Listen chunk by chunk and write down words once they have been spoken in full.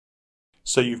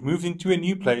So you've moved into a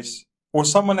new place, or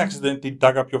someone accidentally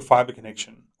dug up your fiber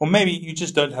connection, or maybe you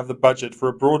just don't have the budget for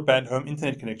a broadband home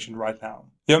internet connection right now.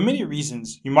 There are many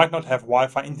reasons you might not have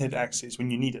Wi-Fi internet access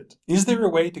when you need it. Is there a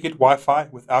way to get Wi-Fi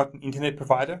without an internet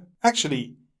provider?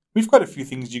 Actually, we've got a few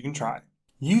things you can try.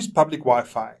 Use public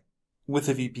Wi-Fi with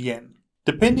a VPN.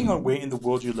 Depending on where in the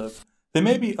world you live, there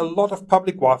may be a lot of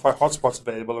public Wi-Fi hotspots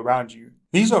available around you.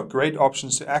 These are great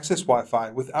options to access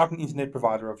Wi-Fi without an internet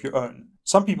provider of your own.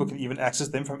 Some people can even access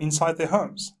them from inside their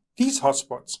homes. These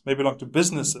hotspots may belong to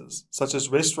businesses, such as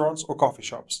restaurants or coffee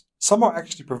shops. Some are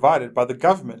actually provided by the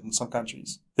government in some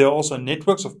countries. There are also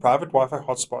networks of private Wi-Fi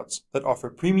hotspots that offer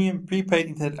premium prepaid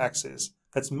internet access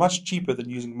that's much cheaper than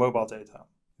using mobile data.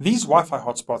 These Wi-Fi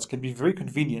hotspots can be very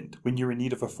convenient when you're in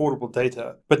need of affordable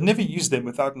data, but never use them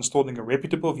without installing a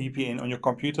reputable VPN on your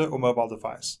computer or mobile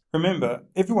device. Remember,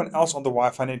 everyone else on the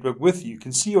Wi-Fi network with you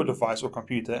can see your device or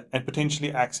computer and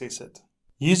potentially access it.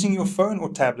 Using your phone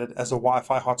or tablet as a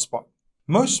Wi-Fi hotspot.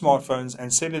 Most smartphones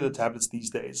and cellular tablets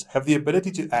these days have the ability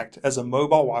to act as a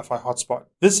mobile Wi-Fi hotspot.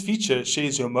 This feature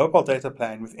shares your mobile data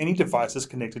plan with any devices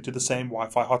connected to the same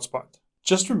Wi-Fi hotspot.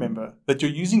 Just remember that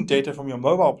you're using data from your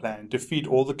mobile plan to feed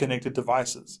all the connected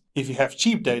devices. If you have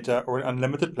cheap data or an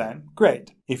unlimited plan,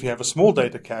 great. If you have a small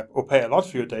data cap or pay a lot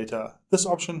for your data, this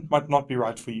option might not be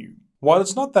right for you. While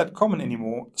it's not that common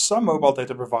anymore, some mobile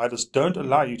data providers don't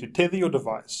allow you to tether your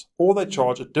device, or they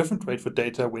charge a different rate for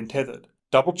data when tethered.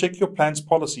 Double check your plan's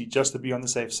policy just to be on the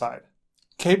safe side.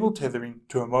 Cable tethering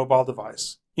to a mobile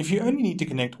device. If you only need to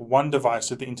connect one device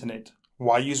to the internet,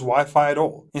 why use Wi-Fi at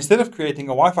all? Instead of creating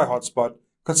a Wi-Fi hotspot,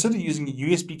 consider using a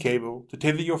USB cable to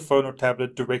tether your phone or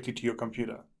tablet directly to your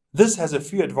computer. This has a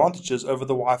few advantages over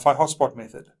the Wi-Fi hotspot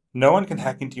method. No one can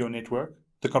hack into your network,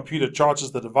 the computer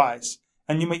charges the device,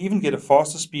 and you may even get a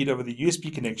faster speed over the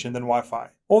USB connection than Wi-Fi.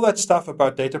 All that stuff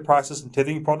about data prices and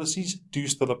tethering policies do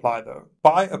still apply though.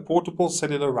 Buy a portable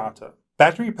cellular router.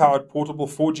 Battery-powered portable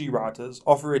 4G routers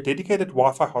offer a dedicated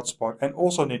Wi-Fi hotspot and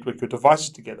also network your devices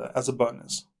together as a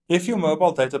bonus. If your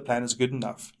mobile data plan is good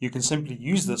enough, you can simply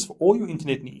use this for all your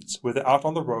internet needs, whether out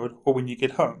on the road or when you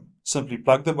get home. Simply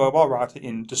plug the mobile router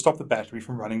in to stop the battery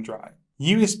from running dry.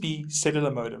 USB cellular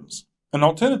modems. An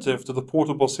alternative to the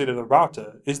portable cellular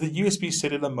router is the USB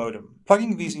cellular modem.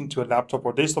 Plugging these into a laptop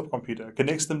or desktop computer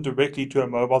connects them directly to a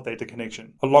mobile data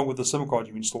connection, along with the SIM card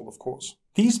you install, of course.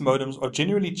 These modems are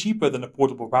generally cheaper than a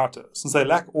portable router, since they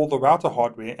lack all the router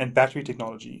hardware and battery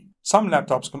technology. Some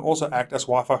laptops can also act as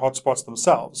Wi-Fi hotspots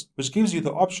themselves, which gives you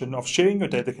the option of sharing your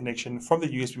data connection from the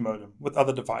USB modem with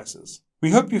other devices.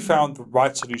 We hope you found the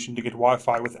right solution to get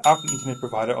Wi-Fi without an internet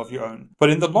provider of your own,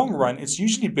 but in the long run, it's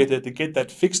usually better to get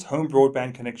that fixed home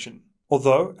broadband connection.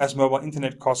 Although, as mobile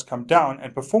internet costs come down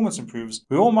and performance improves,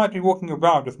 we all might be walking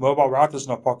around with mobile routers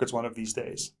in our pockets one of these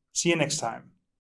days. See you next time.